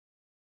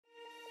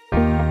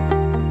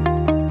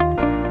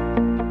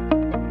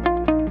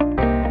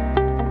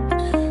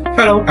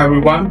Hello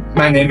everyone,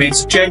 my name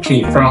is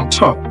Jackie from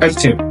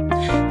Additive.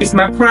 It's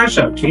my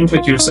pleasure to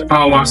introduce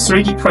our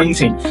 3D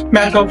printing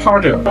metal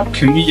powder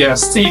Conveyor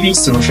sieving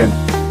solution.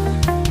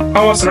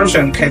 Our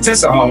solution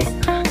consists of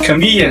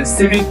Conveyor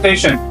sieving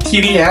station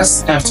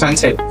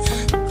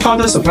TVS-F20,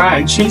 powder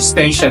supply chain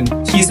station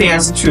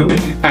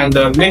TCS2, and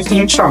the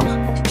lifting truck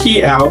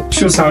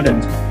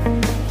TL2000.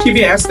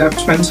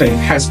 TVS-F20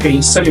 has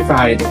been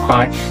certified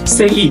by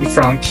CE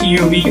from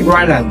TUV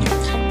Rhineland,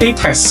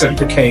 ATEX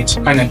certificate,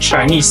 and a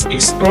Chinese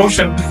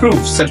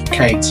explosion-proof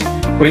certificate,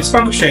 with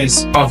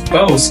functions of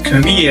both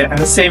conveyor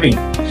and sieving,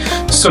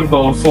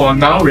 suitable for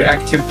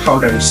non-reactive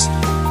powders.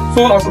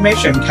 Full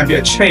automation can be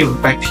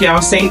achieved by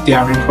PLC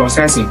during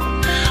processing.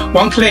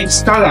 One-click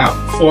startup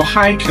for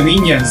high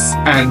convenience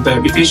and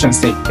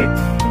efficiency.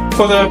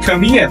 For the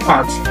conveyor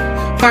part,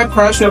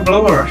 high-pressure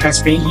blower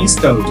has been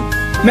installed.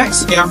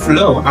 Max air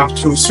flow up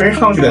to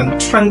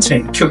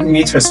 320 cubic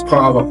meters per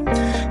hour,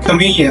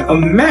 conveying a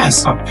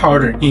mass of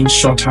powder in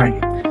short time.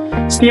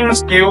 Stainless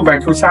steel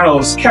vacuum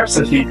silo's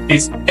capacity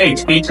is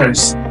 8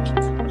 liters.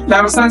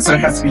 Level sensor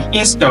has been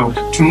installed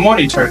to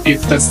monitor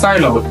if the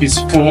silo is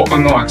full or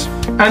not.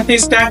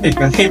 Anti-static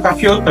HEPA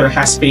filter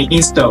has been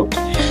installed.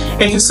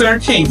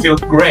 AT13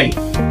 filter grade,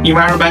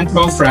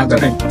 environmental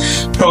friendly.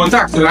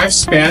 Product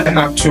lifespan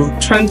up to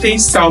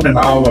 20,000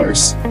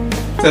 hours.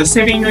 The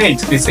sieving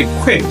unit is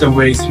equipped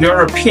with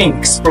European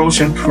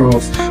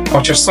explosion-proof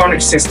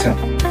ultrasonic system,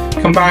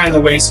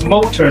 combined with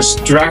motors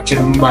directed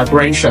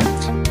vibration.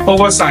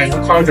 Oversized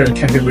powder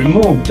can be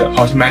removed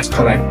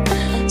automatically.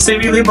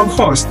 Saving labor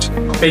cost,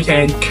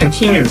 making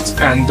continuous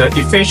and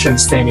efficient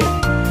sieving.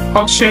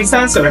 Oxygen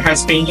sensor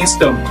has been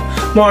installed,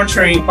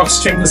 monitoring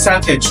oxygen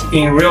percentage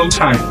in real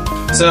time.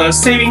 The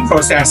sieving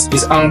process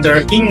is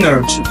under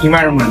inert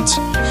environment,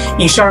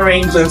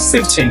 ensuring the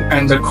safety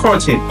and the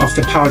quality of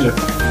the powder.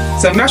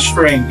 The mesh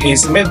frame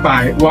is made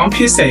by one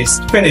pieces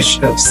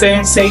finished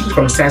CNC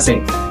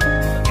processing.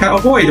 Can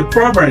avoid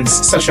problems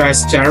such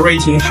as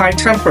generating high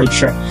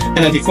temperature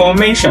and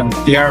deformation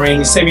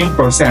during sieving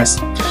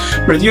process,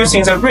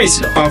 reducing the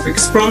risk of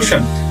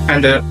explosion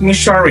and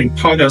ensuring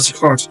powder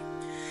support.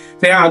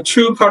 There are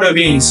two powder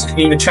bins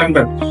in the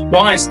chamber.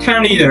 One is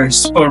 10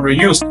 liters for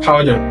reused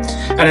powder,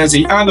 and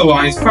the other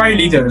one is 5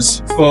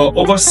 liters for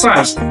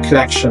oversized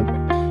collection.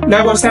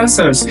 Level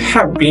sensors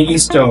have been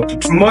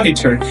installed to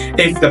monitor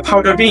if the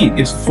powder bin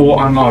is full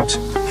or not.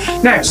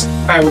 Next,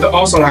 I would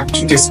also like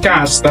to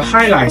discuss the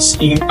highlights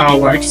in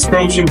our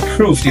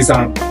explosion-proof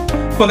design.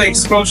 For the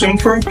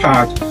explosion-proof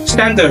part,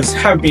 standards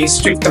have been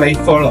strictly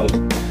followed.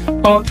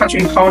 All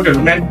touching powder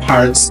metal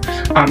parts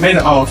are made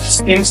of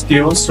stainless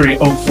steel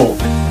 304,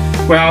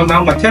 while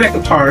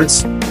non-metallic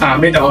parts are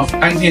made of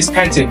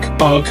anti-static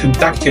or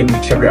conductive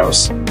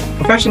materials.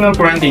 Professional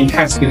branding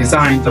has been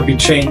designed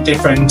between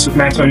different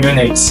metal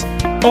units.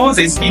 All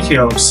these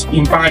details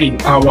embody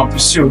our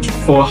pursuit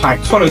for high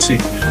quality,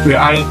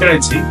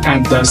 reliability,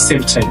 and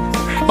safety.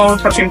 All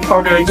touching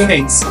powder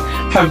units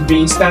have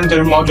been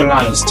standard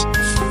modularized,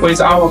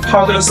 with our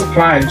powder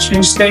supply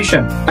chain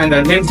station and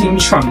a lifting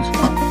trunk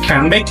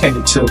can make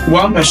it to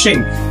one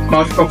machine,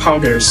 multiple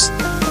powders.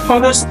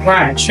 Powder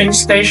supply chain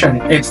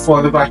station is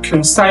for the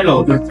vacuum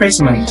silo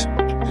replacement.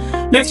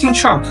 Lifting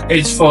truck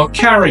is for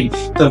carrying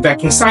the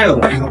vacuum silo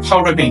and the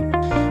powder bin.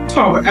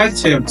 Top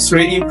Additive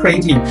 3D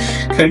printing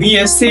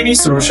convenient sieving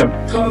solution.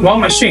 One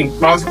machine,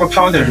 multiple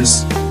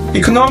powders.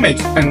 Economic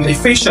and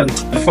efficient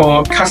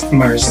for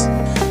customers.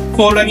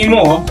 For learning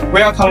more,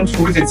 welcome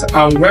to visit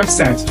our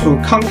website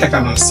to contact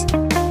us.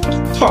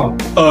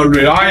 Top, a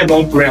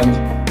reliable brand.